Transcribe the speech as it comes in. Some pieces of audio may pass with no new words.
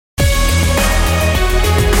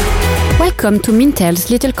Welcome to Mintel's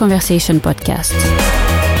Little Conversation podcast.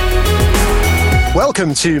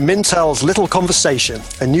 Welcome to Mintel's Little Conversation,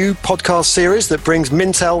 a new podcast series that brings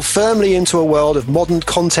Mintel firmly into a world of modern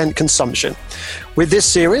content consumption. With this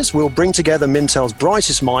series, we'll bring together Mintel's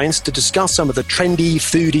brightest minds to discuss some of the trendy,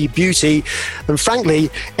 foodie, beauty, and frankly,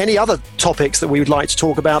 any other topics that we would like to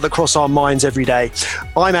talk about that cross our minds every day.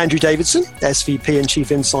 I'm Andrew Davidson, SVP and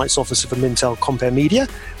Chief Insights Officer for Mintel Compare Media,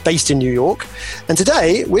 based in New York. And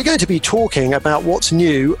today, we're going to be talking about what's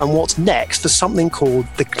new and what's next for something called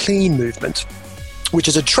the clean movement, which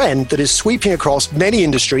is a trend that is sweeping across many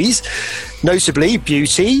industries, notably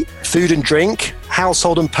beauty, food and drink,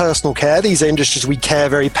 household and personal care. These are industries we care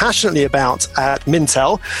very passionately about at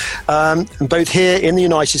Mintel, and both here in the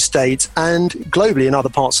United States and globally in other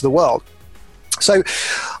parts of the world. So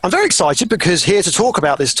I'm very excited because here to talk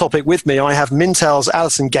about this topic with me, I have Mintel's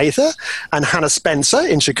Alison Gaither and Hannah Spencer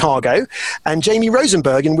in Chicago and Jamie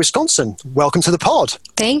Rosenberg in Wisconsin. Welcome to the pod.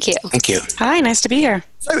 Thank you. Thank you. Hi, nice to be here.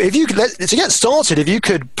 So if you could, to get started, if you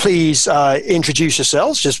could please introduce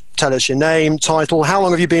yourselves, just tell us your name, title, how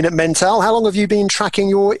long have you been at Mintel, how long have you been tracking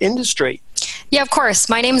your industry? Yeah, of course.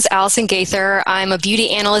 My name is Alison Gaither. I'm a beauty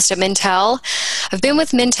analyst at Mintel. I've been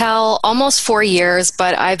with Mintel almost 4 years,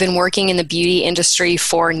 but I've been working in the beauty industry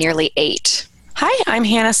for nearly 8. Hi, I'm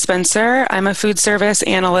Hannah Spencer. I'm a food service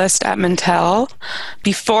analyst at Mintel.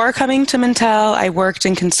 Before coming to Mintel, I worked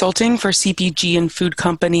in consulting for CPG and food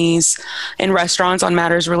companies and restaurants on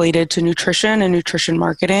matters related to nutrition and nutrition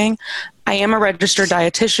marketing. I am a registered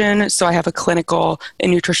dietitian, so I have a clinical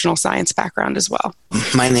and nutritional science background as well.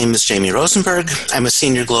 My name is Jamie Rosenberg. I'm a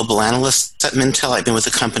senior global analyst at Mintel. I've been with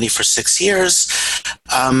the company for 6 years.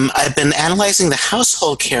 I've been analyzing the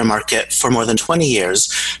household care market for more than 20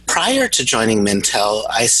 years. Prior to joining Mintel,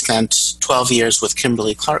 I spent 12 years with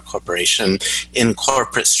Kimberly-Clark Corporation in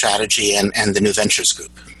corporate strategy and the New Ventures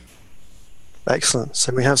Group. Excellent.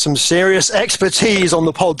 So we have some serious expertise on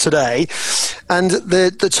the pod today. And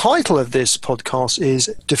the title of this podcast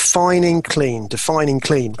is Defining Clean.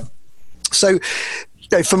 So,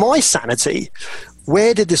 for my sanity,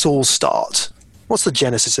 where did this all start? What's the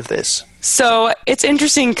genesis of this? So it's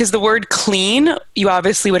interesting because the word clean, you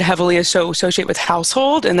obviously would heavily associate with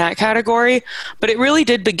household in that category, but it really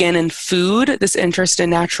did begin in food, this interest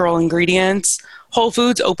in natural ingredients. Whole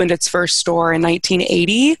Foods opened its first store in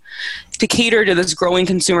 1980 to cater to this growing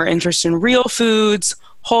consumer interest in real foods,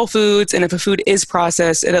 whole foods, and if a food is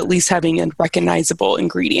processed, it at least having a recognizable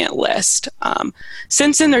ingredient list.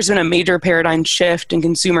 Since then, there's been a major paradigm shift in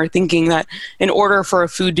consumer thinking that in order for a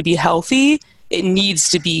food to be healthy, it needs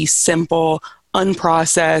to be simple,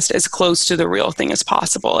 unprocessed, as close to the real thing as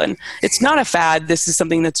possible. And it's not a fad. This is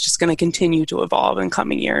something that's just going to continue to evolve in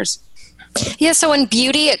coming years. Yeah, so in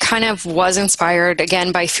beauty, it kind of was inspired,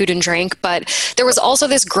 again, by food and drink, but there was also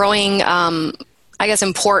this growing,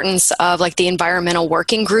 importance of like the Environmental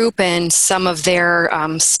Working Group and some of their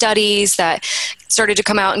studies that started to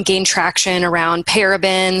come out and gain traction around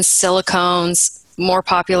parabens, silicones, more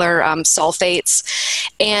popular sulfates.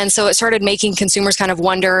 And so it started making consumers kind of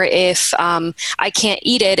wonder if I can't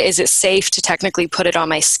eat it, is it safe to technically put it on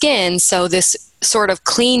my skin? So this sort of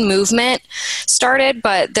clean movement started,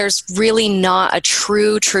 but there's really not a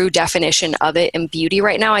true definition of it in beauty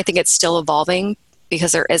right now. I think it's still evolving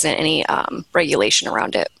because there isn't any regulation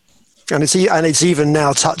around it. And it's even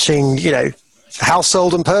now touching,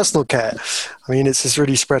 household and personal care. I mean, it's just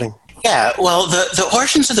really spreading. Yeah, well, the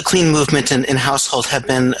origins of the clean movement in household have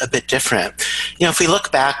been a bit different. If we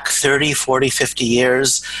look back 30, 40, 50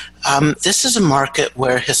 years, this is a market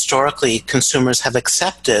where historically consumers have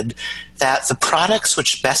accepted that the products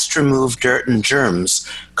which best remove dirt and germs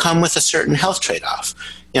come with a certain health trade-off.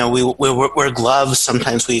 We wear gloves,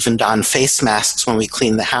 sometimes we even don face masks when we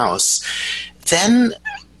clean the house. Then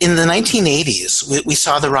in the 1980s, we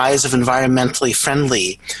saw the rise of environmentally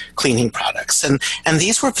friendly cleaning products, and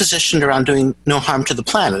these were positioned around doing no harm to the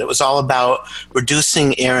planet. It was all about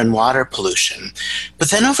reducing air and water pollution.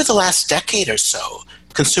 But then over the last decade or so,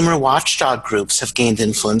 consumer watchdog groups have gained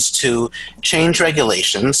influence to change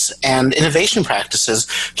regulations and innovation practices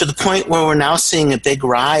to the point where we're now seeing a big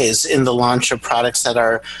rise in the launch of products that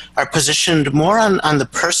are positioned more on the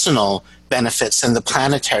personal benefits and the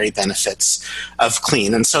planetary benefits of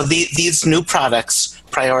clean. And so these new products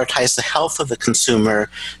prioritize the health of the consumer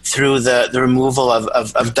through the removal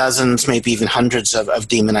of dozens, maybe even hundreds of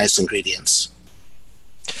demonized ingredients.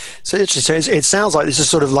 So it sounds like this is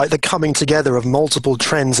sort of like the coming together of multiple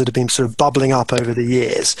trends that have been sort of bubbling up over the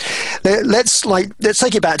years. Let's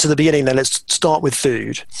take it back to the beginning then. Let's start with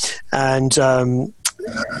food. And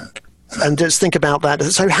and just think about that.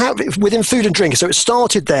 So how, within food and drink, so it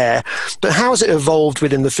started there, but how has it evolved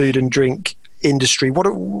within the food and drink industry?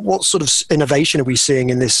 What sort of innovation are we seeing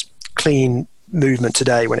in this clean movement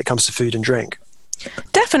today when it comes to food and drink?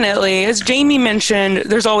 Definitely. As Jamie mentioned,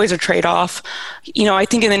 there's always a trade-off. I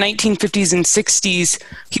think in the 1950s and 60s,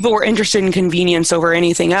 people were interested in convenience over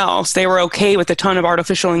anything else. They were okay with a ton of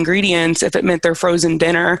artificial ingredients if it meant their frozen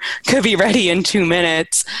dinner could be ready in 2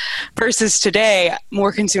 minutes. Versus today,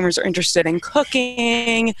 more consumers are interested in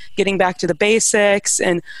cooking, getting back to the basics.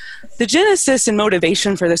 And the genesis and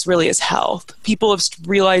motivation for this really is health. People have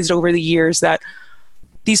realized over the years that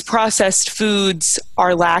these processed foods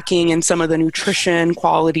are lacking in some of the nutrition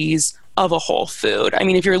qualities of a whole food. I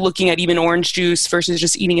mean, if you're looking at even orange juice versus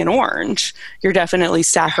just eating an orange, you're definitely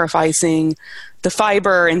sacrificing the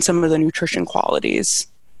fiber and some of the nutrition qualities.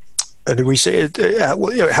 And do we see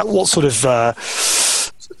what sort of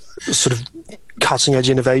cutting edge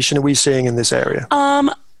innovation are we seeing in this area?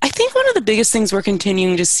 I think one of the biggest things we're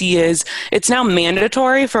continuing to see is it's now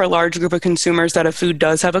mandatory for a large group of consumers that a food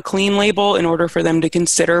does have a clean label in order for them to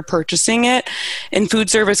consider purchasing it. And food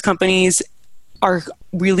service companies are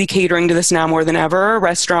really catering to this now more than ever.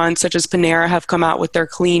 Restaurants such as Panera have come out with their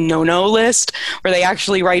clean no-no list, where they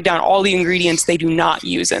actually write down all the ingredients they do not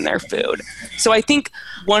use in their food. So I think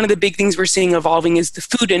one of the big things we're seeing evolving is the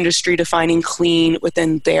food industry defining clean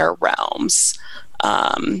within their realms.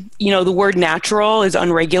 The word natural is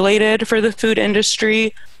unregulated for the food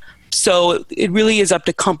industry. So it really is up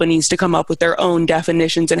to companies to come up with their own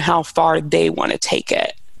definitions and how far they want to take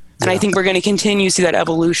it. And I think we're going to continue to see that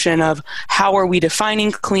evolution of how are we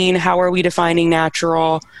defining clean, how are we defining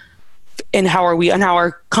natural, and how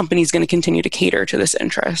are companies going to continue to cater to this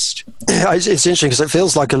interest? It's interesting because it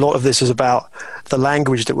feels like a lot of this is about the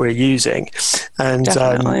language that we're using. And as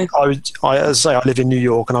I live in New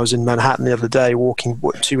York, and I was in Manhattan the other day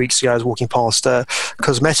 2 weeks ago, I was walking past a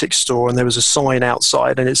cosmetics store, and there was a sign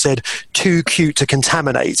outside, and it said, "Too cute to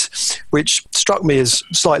contaminate," which struck me as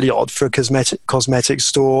slightly odd for a cosmetics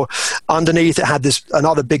store. Underneath, it had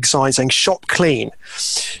another big sign saying, "Shop clean."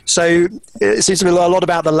 So it seems to be a lot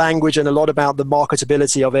about the language and a lot about the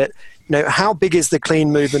marketability of it. How big is the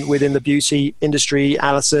clean movement within the beauty industry,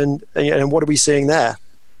 Alison, and what are we seeing there?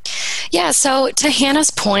 Yeah, so to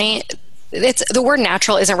Hannah's point, the word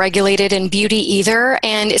natural isn't regulated in beauty either,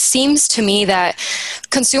 and it seems to me that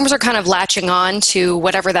consumers are kind of latching on to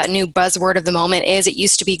whatever that new buzzword of the moment is. It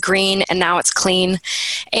used to be green, and now it's clean.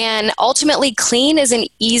 And ultimately, clean is an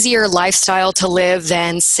easier lifestyle to live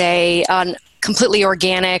than, say, completely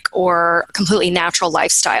organic or completely natural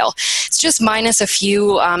lifestyle. It's just minus a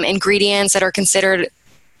few ingredients that are considered,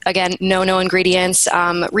 again, no-no ingredients.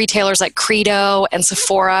 Retailers like Credo and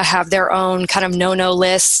Sephora have their own kind of no-no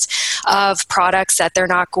list of products that they're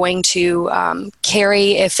not going to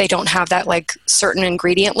carry if they don't have that certain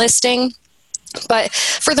ingredient listing. But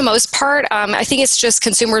for the most part, I think it's just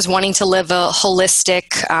consumers wanting to live a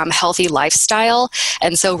holistic, healthy lifestyle.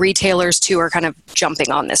 And so retailers too are kind of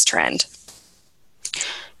jumping on this trend.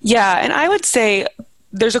 Yeah, and I would say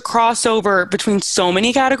there's a crossover between so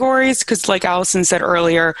many categories because, like Alison said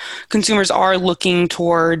earlier, consumers are looking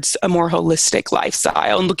towards a more holistic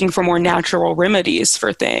lifestyle and looking for more natural remedies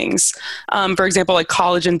for things. For example, like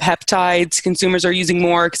collagen peptides, consumers are using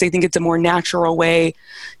more because they think it's a more natural way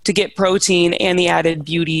to get protein and the added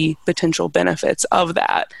beauty potential benefits of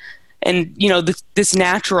that. And, this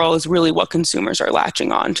natural is really what consumers are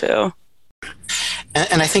latching on to.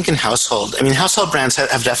 And I think in household brands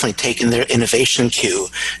have definitely taken their innovation cue,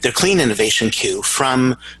 their clean innovation cue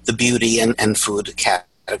from the beauty and food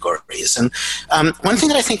categories. And one thing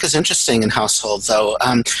that I think is interesting in household, though,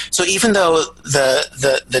 so even though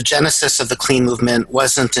the genesis of the clean movement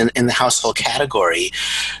wasn't in the household category,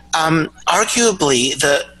 arguably,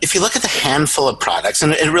 if you look at the handful of products,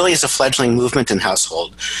 and it really is a fledgling movement in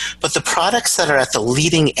household, but the products that are at the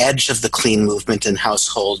leading edge of the clean movement in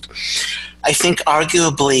household, I think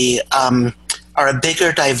arguably are a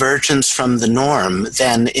bigger divergence from the norm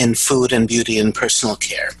than in food and beauty and personal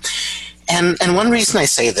care. And one reason I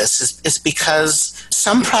say this is because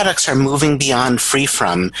some products are moving beyond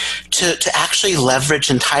free-from to actually leverage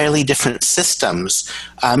entirely different systems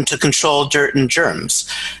to control dirt and germs.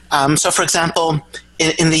 So for example,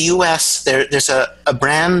 in the US, there's a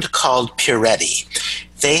brand called Puretti.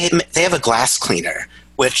 They have a glass cleaner,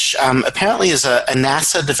 which apparently is a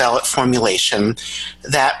NASA-developed formulation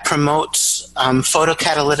that promotes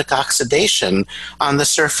photocatalytic oxidation on the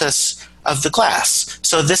surface of the glass.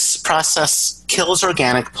 So this process kills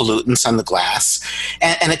organic pollutants on the glass,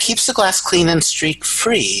 and it keeps the glass clean and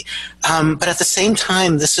streak-free. But at the same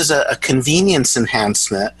time, this is a convenience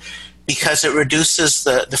enhancement because it reduces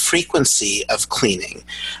the frequency of cleaning.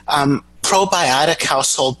 Probiotic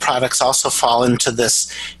household products also fall into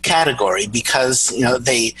this category because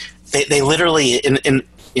they literally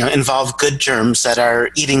involve good germs that are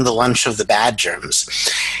eating the lunch of the bad germs.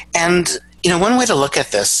 And one way to look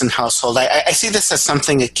at this in household, I see this as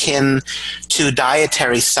something akin to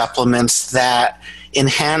dietary supplements that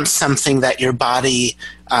enhance something that your body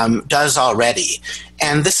does already.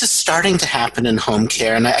 And this is starting to happen in home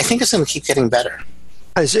care, and I think it's going to keep getting better.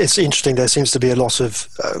 It's interesting. There seems to be a lot of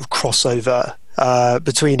crossover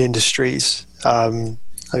between industries.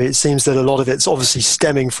 It seems that a lot of it's obviously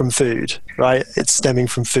stemming from food, right? It's stemming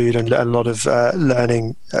from food, and a lot of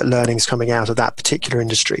learnings coming out of that particular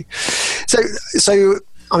industry. So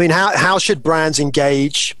how should brands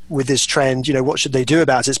engage with this trend? What should they do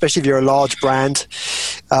about it, especially if you're a large brand?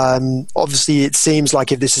 Obviously, it seems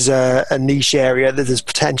like if this is a niche area, that there's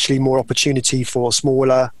potentially more opportunity for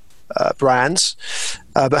smaller brands.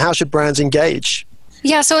 But how should brands engage?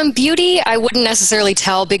 Yeah, so in beauty, I wouldn't necessarily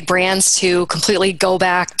tell big brands to completely go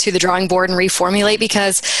back to the drawing board and reformulate,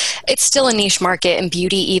 because it's still a niche market in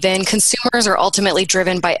beauty even. Consumers are ultimately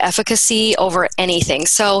driven by efficacy over anything.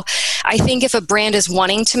 So I think if a brand is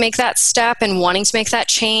wanting to make that step and wanting to make that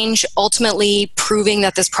change, ultimately proving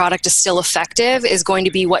that this product is still effective is going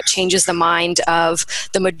to be what changes the mind of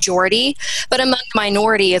the majority. But among the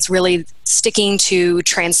minority, it's really sticking to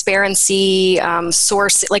transparency,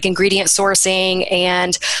 ingredient sourcing,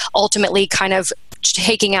 and ultimately kind of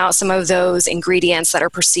taking out some of those ingredients that are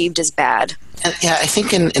perceived as bad. Yeah, I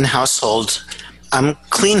think in household,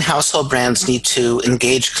 clean household brands need to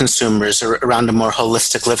engage consumers around a more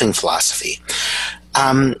holistic living philosophy.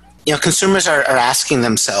 Consumers are asking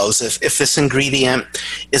themselves if this ingredient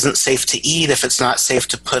isn't safe to eat, if it's not safe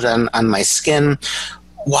to put on my skin,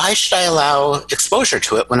 why should I allow exposure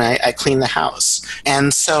to it when I clean the house?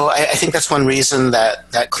 And so I think that's one reason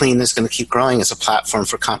that Clean is going to keep growing as a platform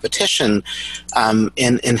for competition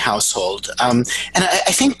in household. And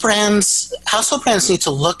I think household brands need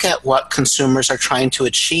to look at what consumers are trying to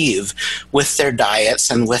achieve with their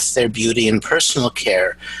diets and with their beauty and personal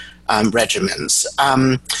care regimens.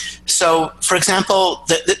 So, for example,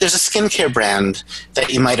 there's a skincare brand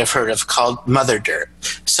that you might have heard of called Mother Dirt.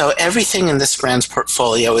 So everything in this brand's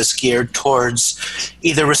portfolio is geared towards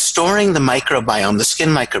either restoring the microbiome, the skin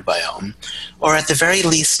microbiome, or at the very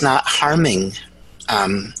least not harming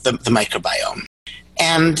the microbiome.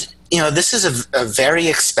 And this is a very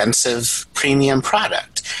expensive premium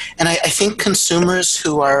product. And I think consumers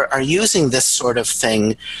who are using this sort of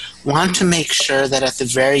thing want to make sure that at the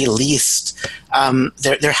very least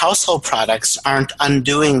their household products aren't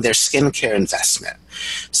undoing their skincare investment.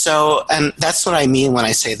 So, and that's what I mean when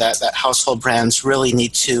I say that household brands really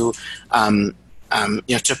need to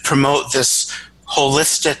to promote this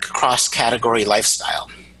holistic cross-category lifestyle.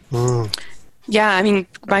 Mm. Yeah,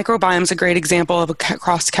 microbiome is a great example of a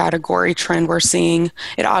cross-category trend we're seeing.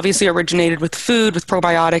 It obviously originated with food, with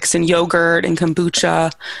probiotics and yogurt and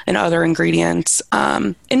kombucha and other ingredients.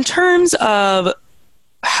 In terms of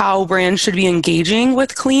how brands should be engaging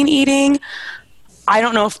with clean eating, I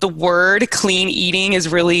don't know if the word clean eating is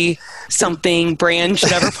really something brands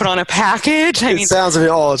should ever put on a package. It sounds a bit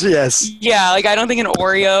odd, yes. Yeah, I don't think an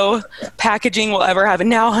Oreo packaging will ever have a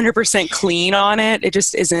now 100% clean on it. It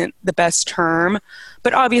just isn't the best term.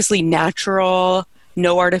 But obviously natural,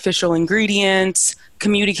 no artificial ingredients,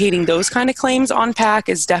 communicating those kind of claims on pack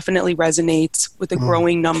definitely resonates with a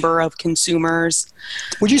growing number of consumers.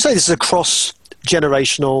 Would you say this is a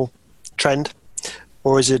cross-generational trend?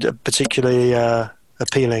 Or is it particularly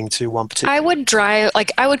appealing to one particular? I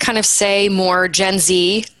would kind of say more Gen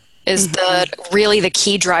Z is really the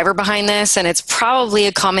key driver behind this, and it's probably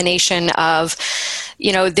a combination of,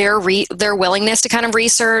 their willingness to kind of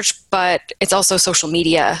research, but it's also social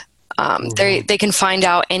media. They can find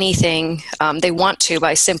out anything they want to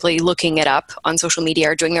by simply looking it up on social media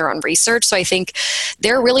or doing their own research. So I think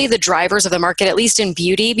they're really the drivers of the market, at least in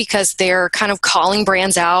beauty, because they're kind of calling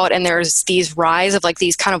brands out, and there's these rise of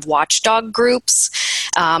these kind of watchdog groups,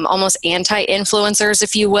 almost anti-influencers,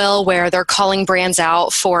 if you will, where they're calling brands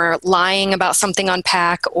out for lying about something on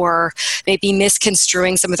pack or maybe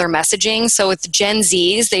misconstruing some of their messaging. So with Gen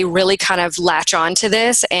Zs, they really kind of latch on to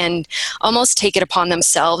this and almost take it upon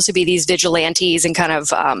themselves to be these vigilantes and kind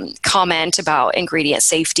of comment about ingredient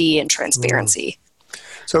safety and transparency.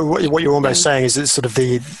 So what you're almost saying is it's sort of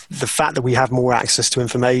the fact that we have more access to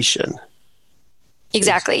information.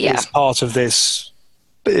 Exactly, is part of this,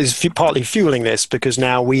 is partly fueling this, because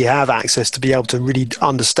now we have access to be able to really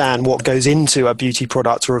understand what goes into a beauty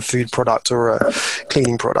product or a food product or a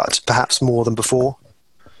cleaning product, perhaps more than before.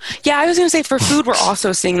 Yeah, I was going to say for food, we're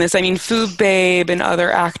also seeing this. I mean, Food Babe and other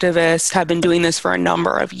activists have been doing this for a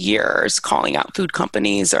number of years, calling out food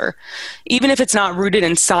companies, or even if it's not rooted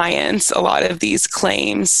in science, a lot of these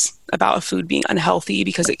claims about food being unhealthy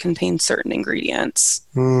because it contains certain ingredients.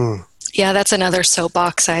 Yeah, that's another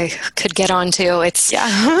soapbox I could get onto. It's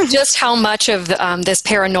just how much of this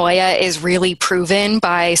paranoia is really proven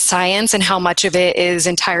by science and how much of it is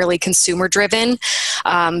entirely consumer driven.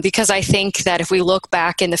 Because I think that if we look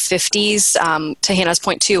back in the 50s, to Hannah's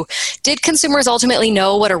point too, did consumers ultimately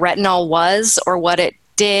know what a retinol was or what it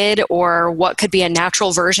did or what could be a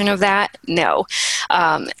natural version of that? No.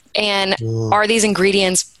 And are these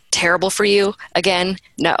ingredients terrible for you? Again,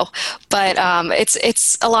 no. But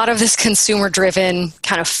it's a lot of this consumer-driven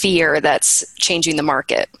kind of fear that's changing the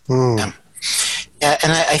market. Yeah,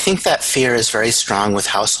 and I think that fear is very strong with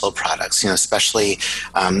household products. Especially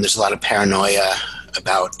there's a lot of paranoia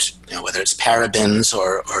about whether it's parabens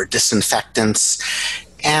or disinfectants.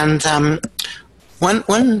 And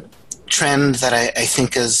one trend that I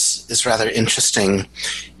think is rather interesting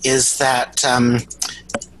is that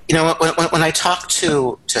when I talk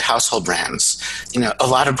to household brands, a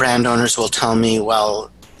lot of brand owners will tell me,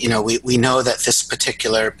 well, we know that this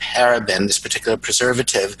particular paraben, this particular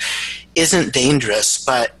preservative isn't dangerous,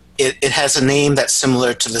 but it has a name that's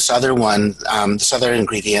similar to this other one, this other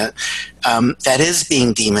ingredient, that is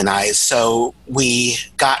being demonized, so we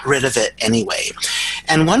got rid of it anyway.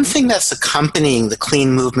 And one thing that's accompanying the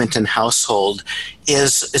clean movement in household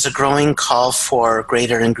is a growing call for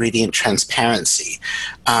greater ingredient transparency.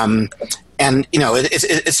 And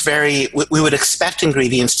it's very. We would expect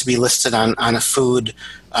ingredients to be listed on a food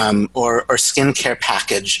or skincare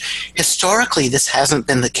package. Historically, this hasn't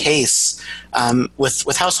been the case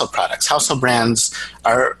with household products. Household brands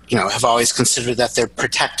have always considered that they're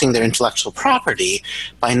protecting their intellectual property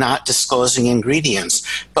by not disclosing ingredients.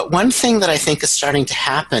 But one thing that I think is starting to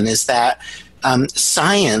happen is that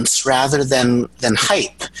science, rather than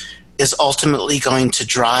hype, is ultimately going to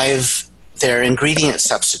drive their ingredient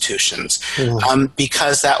substitutions,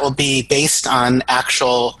 because that will be based on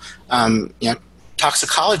actual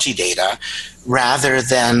toxicology data rather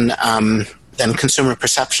than consumer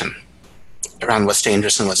perception around what's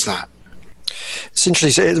dangerous and what's not. It's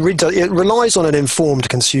interesting. It relies on an informed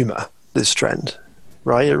consumer, this trend,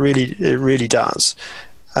 right? It really does.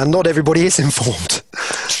 And not everybody is informed,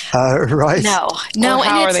 right? No,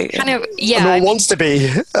 and it's kind of, no one wants to be.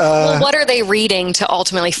 Well, what are they reading to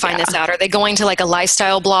ultimately find this out? Are they going to like a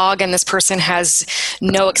lifestyle blog and this person has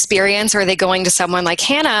no experience? Or are they going to someone like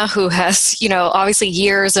Hannah who has, obviously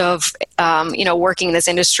years of, working in this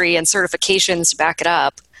industry and certifications to back it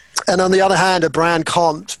up? And on the other hand, a brand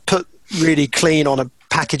can't put really clean on a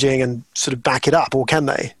packaging and sort of back it up, or can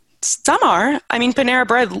they? Some are. I mean, Panera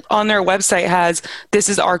Bread on their website has, this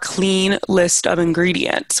is our clean list of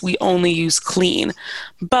ingredients. We only use clean.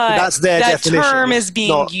 But that's their that definition. Term is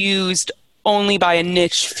being used only by a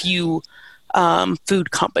niche few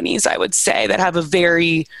food companies, I would say, that have a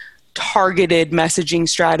very targeted messaging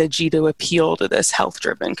strategy to appeal to this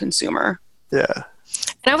health-driven consumer. Yeah.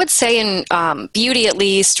 And I would say in beauty, at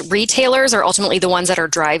least, retailers are ultimately the ones that are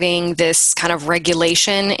driving this kind of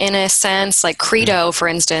regulation in a sense. Like Credo, for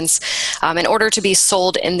instance, in order to be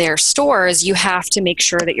sold in their stores, you have to make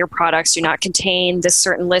sure that your products do not contain this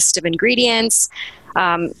certain list of ingredients,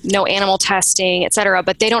 no animal testing, et cetera.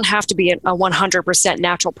 But they don't have to be a 100%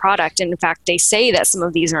 natural product. And in fact, they say that some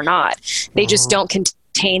of these are not. They just don't contain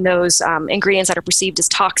those ingredients that are perceived as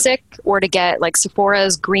toxic. Or to get like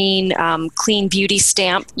Sephora's green clean beauty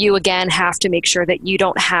stamp, you again have to make sure that you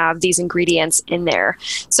don't have these ingredients in there.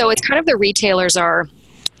 So it's kind of the retailers are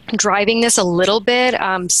driving this a little bit,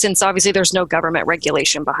 since obviously there's no government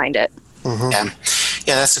regulation behind it. Yeah,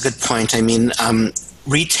 that's a good point. I mean,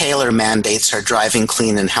 retailer mandates are driving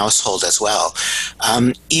clean in household as well.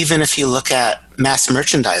 Even if you look at mass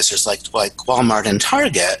merchandisers like Walmart and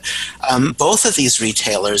Target, both of these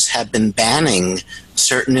retailers have been banning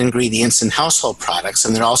certain ingredients in household products,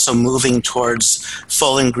 and they're also moving towards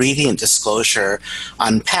full ingredient disclosure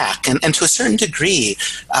on pack. And to a certain degree,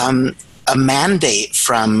 a mandate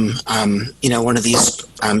from one of these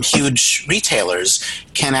huge retailers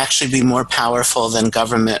can actually be more powerful than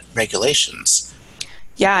government regulations.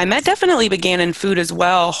 Yeah, and that definitely began in food as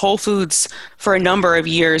well. Whole Foods, for a number of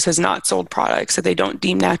years, has not sold products that they don't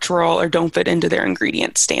deem natural or don't fit into their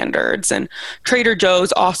ingredient standards. And Trader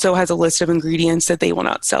Joe's also has a list of ingredients that they will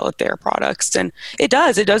not sell at their products. And it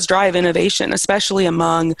does drive innovation, especially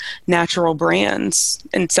among natural brands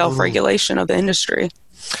and self-regulation of the industry.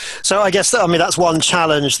 So I guess that's one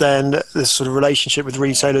challenge then, this sort of relationship with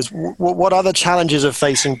retailers. What other challenges are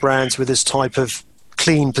facing brands with this type of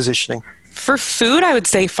clean positioning? For food, I would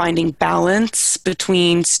say finding balance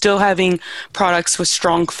between still having products with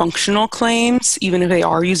strong functional claims, even if they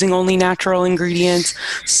are using only natural ingredients,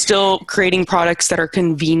 still creating products that are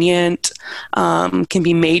convenient, can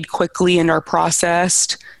be made quickly and are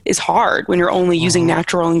processed is hard when you're only using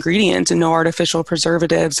natural ingredients and no artificial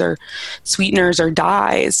preservatives or sweeteners or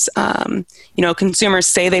dyes. Consumers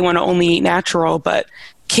say they want to only eat natural, but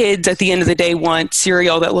kids at the end of the day want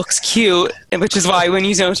cereal that looks cute, which is why when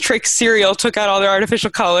Trix cereal took out all their artificial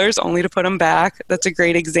colors only to put them back. That's a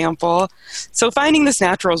great example. So finding this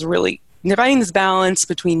balance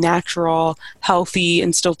between natural, healthy,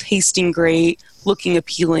 and still tasting great, looking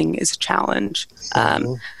appealing is a challenge.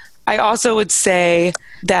 I also would say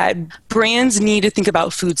that brands need to think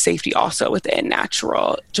about food safety also within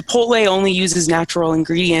natural. Chipotle only uses natural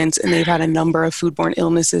ingredients, and they've had a number of foodborne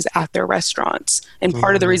illnesses at their restaurants. And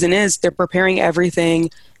part of the reason is they're preparing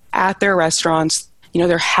everything at their restaurants.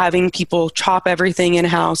 They're having people chop everything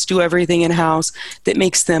in-house, do everything in-house that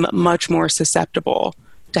makes them much more susceptible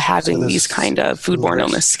to having these kind of foodborne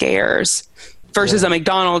illness scares versus a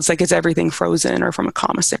McDonald's that gets everything frozen or from a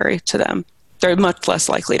commissary to them. They're much less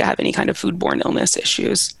likely to have any kind of foodborne illness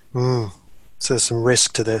issues. So there's some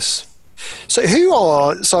risk to this. So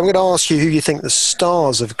I'm going to ask you who you think the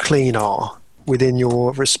stars of clean are within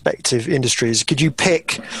your respective industries. Could you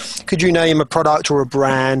name a product or a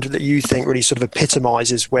brand that you think really sort of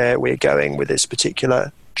epitomizes where we're going with this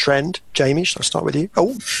particular trend? Jamie, shall I start with you?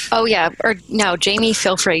 Oh yeah. Or no, Jamie,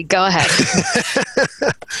 feel free. Go ahead.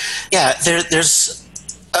 Yeah, there's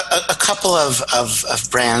a couple of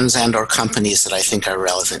brands and or companies that I think are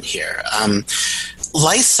relevant here.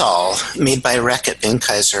 Lysol, made by Reckitt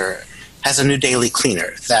Benckiser, has a new daily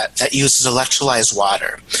cleaner that uses electrolyzed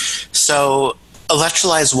water. So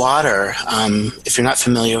electrolyzed water, if you're not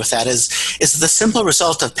familiar with that, is the simple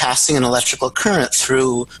result of passing an electrical current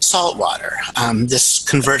through salt water. This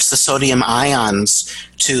converts the sodium ions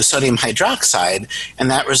to sodium hydroxide, and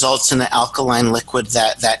that results in an alkaline liquid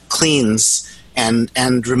that cleans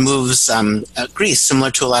and removes grease, similar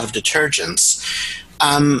to a lot of detergents.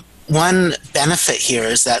 One benefit here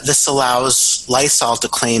is that this allows Lysol to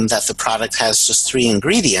claim that the product has just 3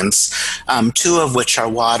 ingredients, 2 of which are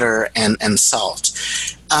water and salt.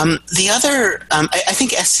 The other, I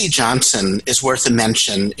think SC Johnson is worth a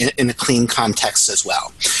mention in a clean context as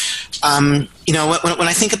well. When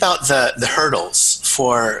I think about the hurdles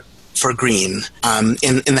for green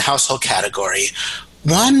in the household category,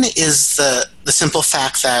 one is the simple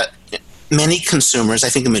fact that many consumers, I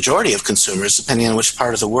think a majority of consumers, depending on which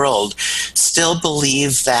part of the world, still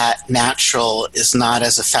believe that natural is not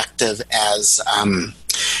as effective as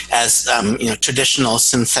traditional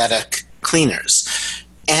synthetic cleaners.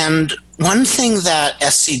 And one thing that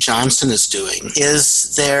SC Johnson is doing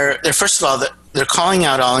is they're first of all, they're calling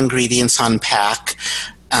out all ingredients on pack,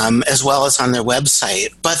 as well as on their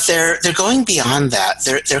website, but they're going beyond that.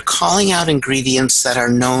 They're calling out ingredients that are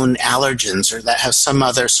known allergens or that have some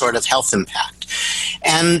other sort of health impact.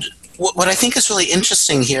 And what I think is really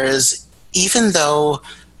interesting here is even though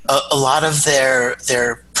a lot of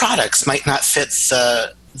their products might not fit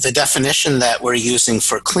the definition that we're using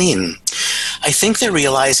for clean, I think they're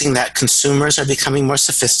realizing that consumers are becoming more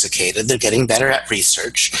sophisticated, they're getting better at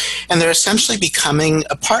research, and they're essentially becoming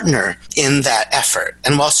a partner in that effort.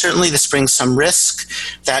 And while certainly this brings some risk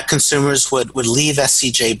that consumers would leave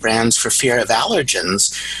SCJ brands for fear of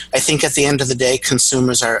allergens, I think at the end of the day,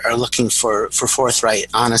 consumers are looking for forthright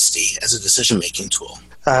honesty as a decision-making tool.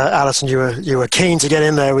 Alison, you were keen to get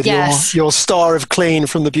in there with your star of clean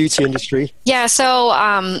from the beauty industry. Yeah,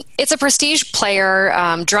 so it's a prestige player,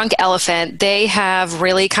 Drunk Elephant. They have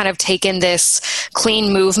really kind of taken this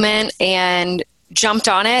clean movement and jumped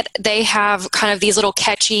on it. They have kind of these little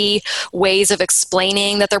catchy ways of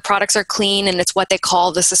explaining that their products are clean, and it's what they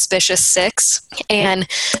call the Suspicious Six. And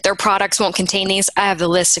their products won't contain these. I have the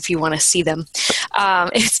list if you want to see them.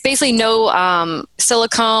 It's basically no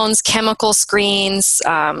silicones, chemical screens,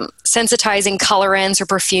 sensitizing colorants or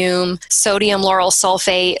perfume, sodium lauryl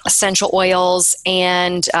sulfate, essential oils,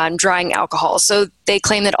 and drying alcohol. So they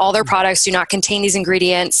claim that all their products do not contain these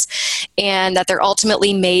ingredients and that they're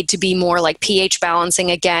ultimately made to be more like pH balancing,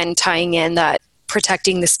 again, tying in that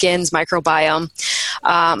protecting the skin's microbiome.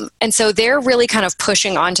 And so they're really kind of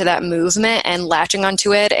pushing onto that movement and latching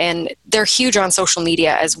onto it, and they're huge on social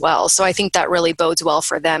media as well. So I think that really bodes well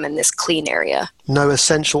for them in this clean area. No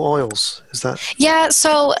essential oils, is that? Yeah,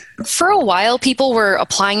 so for a while, people were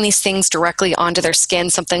applying these things directly onto their skin,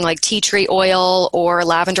 something like tea tree oil or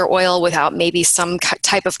lavender oil without maybe some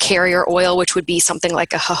type of carrier oil, which would be something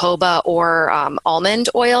like a jojoba or almond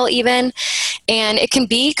oil even. and it can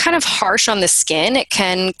be kind of harsh on the skin. It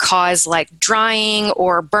can cause like drying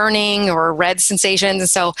or burning or red sensations. And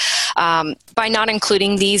so by not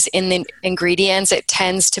including these in the ingredients, it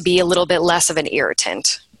tends to be a little bit less of an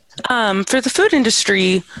irritant. For the food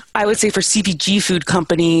industry, I would say for CPG food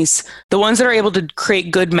companies, the ones that are able to create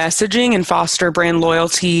good messaging and foster brand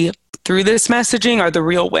loyalty through this messaging are the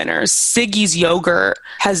real winners. Siggi's yogurt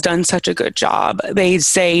has done such a good job. They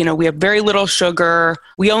say, we have very little sugar.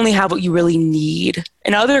 We only have what you really need.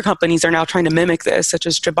 And other companies are now trying to mimic this, such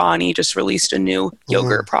as Chobani just released a new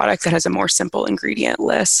yogurt product that has a more simple ingredient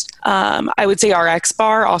list. I would say RX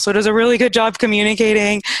Bar also does a really good job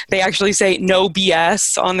communicating. They actually say no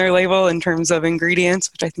BS on their label in terms of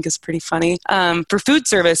ingredients, which I think is pretty funny. For food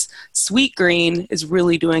service, Sweetgreen is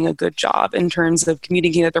really doing a good job in terms of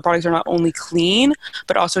communicating that their products are not only clean,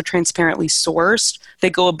 but also transparently sourced. They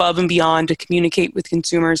go above and beyond to communicate with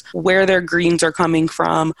consumers where their greens are coming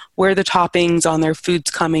from, where the toppings on their food's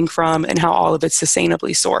coming from, and how all of it's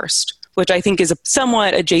sustainably sourced, which I think is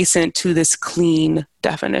somewhat adjacent to this clean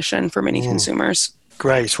definition for many consumers.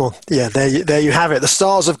 Great. Well, yeah, there you have it. The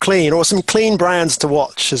stars of clean, or some clean brands to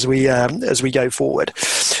watch as we go forward.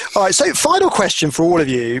 All right. So, final question for all of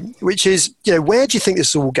you, which is, where do you think this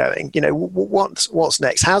is all going? What's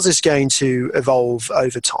next? How's this going to evolve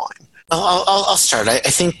over time? Well, I'll start. I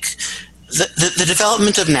think the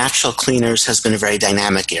development of natural cleaners has been a very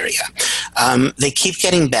dynamic area. They keep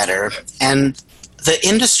getting better, and the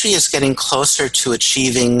industry is getting closer to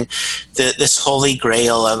achieving this holy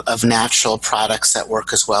grail of natural products that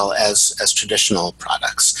work as well as traditional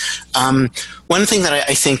products. One thing that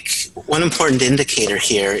I think, one important indicator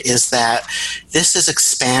here is that this is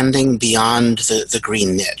expanding beyond the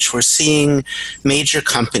green niche. We're seeing major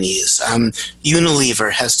companies.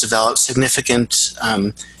 Unilever has developed significant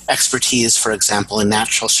expertise, for example, in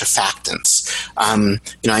natural surfactants.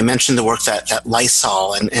 I mentioned the work that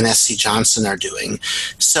Lysol and SC Johnson are doing.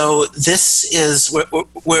 So this is,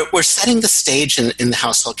 we're setting the stage in the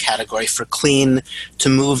household category for clean to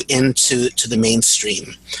move into the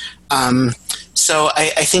mainstream. So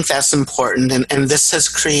I think that's important, and this has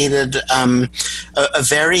created a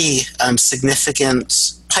very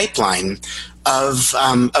significant pipeline of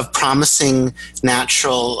promising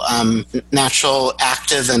natural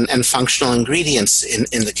active and functional ingredients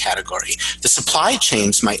in the category. The supply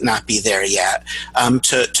chains might not be there yet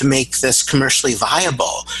to make this commercially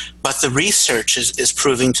viable, but the research is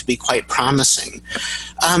proving to be quite promising.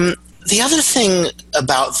 The other thing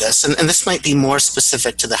about this, and this might be more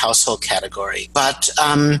specific to the household category, but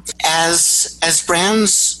as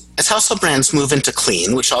household brands move into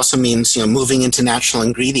clean, which also means moving into natural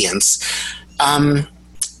ingredients,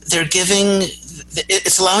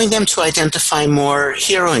 it's allowing them to identify more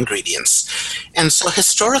hero ingredients. And so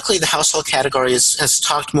historically, the household category has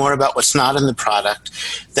talked more about what's not in the product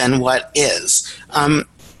than what is.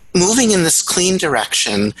 Moving in this clean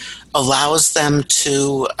direction allows them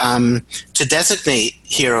to designate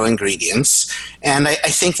hero ingredients. And I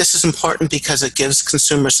think this is important because it gives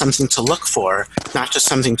consumers something to look for, not just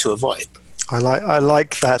something to avoid. I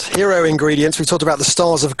like that. Hero ingredients. We talked about the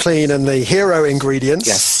stars of clean and the hero ingredients.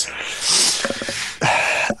 Yes.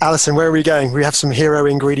 Alison, where are we going? We have some hero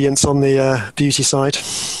ingredients on the beauty side.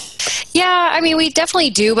 Yeah, we definitely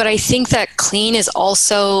do, but I think that clean is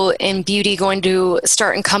also in beauty going to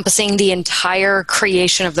start encompassing the entire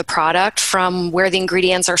creation of the product, from where the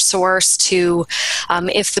ingredients are sourced to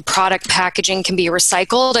if the product packaging can be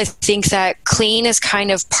recycled. I think that clean is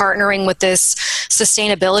kind of partnering with this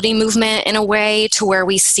sustainability movement in a way to where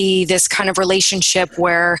we see this kind of relationship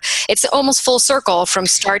where it's almost full circle from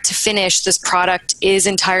start to finish. This product is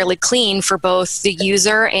entirely clean for both the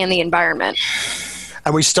user and the environment.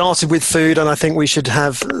 And we started with food, and I think we should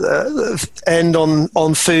have end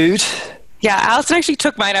on food. Yeah, Alison actually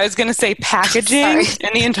took mine. I was going to say packaging and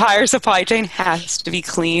the entire supply chain has to be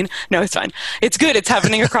clean. No, it's fine. It's good. It's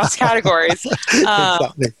happening across categories.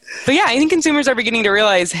 Exactly. But yeah, I think consumers are beginning to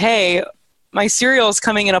realize, hey, my cereal is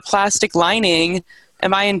coming in a plastic lining.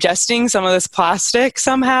 Am I ingesting some of this plastic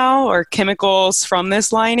somehow, or chemicals from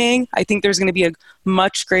this lining? I think there's going to be a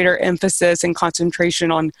much greater emphasis and concentration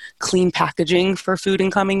on clean packaging for food in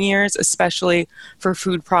coming years, especially for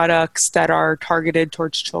food products that are targeted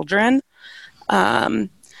towards children.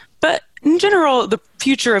 But in general, the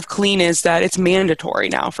future of clean is that it's mandatory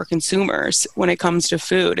now for consumers when it comes to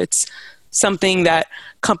food. It's something that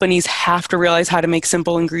companies have to realize how to make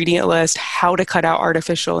simple ingredient lists, how to cut out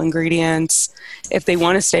artificial ingredients if they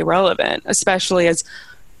want to stay relevant, especially as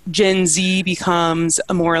Gen Z becomes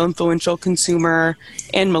a more influential consumer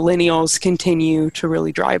and millennials continue to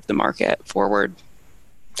really drive the market forward.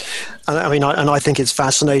 I think it's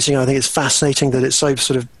fascinating. I think it's fascinating that it's so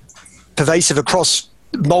sort of pervasive across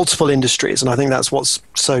multiple industries, and I think that's what's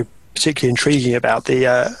so particularly intriguing about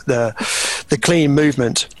the clean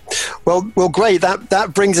movement. Well, great.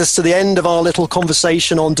 That brings us to the end of our little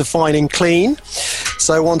conversation on defining clean.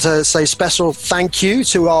 So I want to say special thank you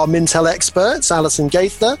to our Mintel experts, Alison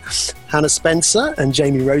Gaither, Hannah Spencer, and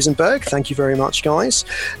Jamie Rosenberg. Thank you very much, guys.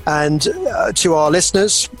 And to our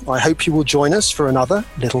listeners, I hope you will join us for another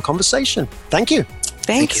little conversation. Thank you.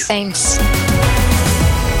 Thanks. Thanks.